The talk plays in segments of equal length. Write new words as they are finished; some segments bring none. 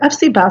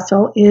FC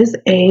Basel is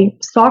a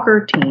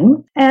soccer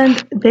team,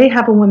 and they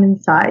have a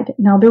women's side.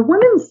 Now, their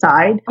women's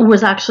side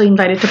was actually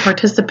invited to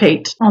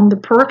participate on the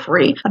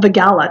periphery of a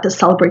gala to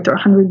celebrate their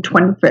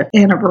 125th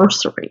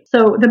anniversary.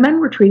 So the men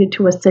were treated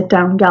to a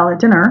sit-down gala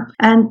dinner,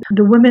 and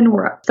the women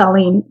were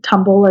selling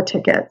tombola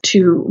tickets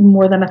to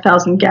more than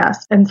 1,000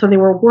 guests. And so they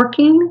were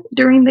working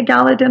during the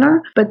gala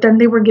dinner, but then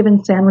they were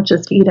given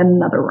sandwiches to eat in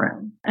another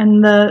room.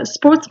 And the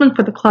spokesman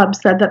for the club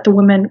said that the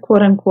women,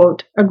 quote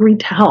unquote,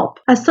 agreed to help,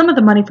 as some of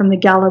the money from the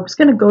gala was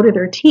going to go to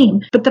their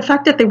team. But the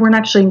fact that they weren't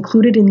actually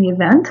included in the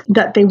event,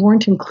 that they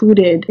weren't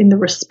included in the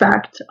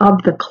respect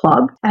of the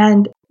club,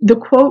 and the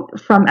quote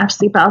from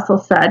FC Basel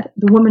said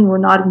the women were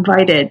not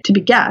invited to be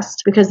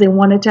guests because they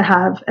wanted to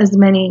have as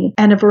many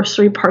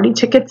anniversary party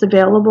tickets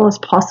available as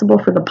possible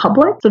for the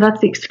public. So that's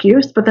the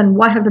excuse. But then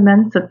why have the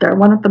men sit there?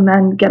 Why don't the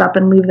men get up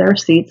and leave their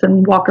seats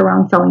and walk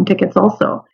around selling tickets also?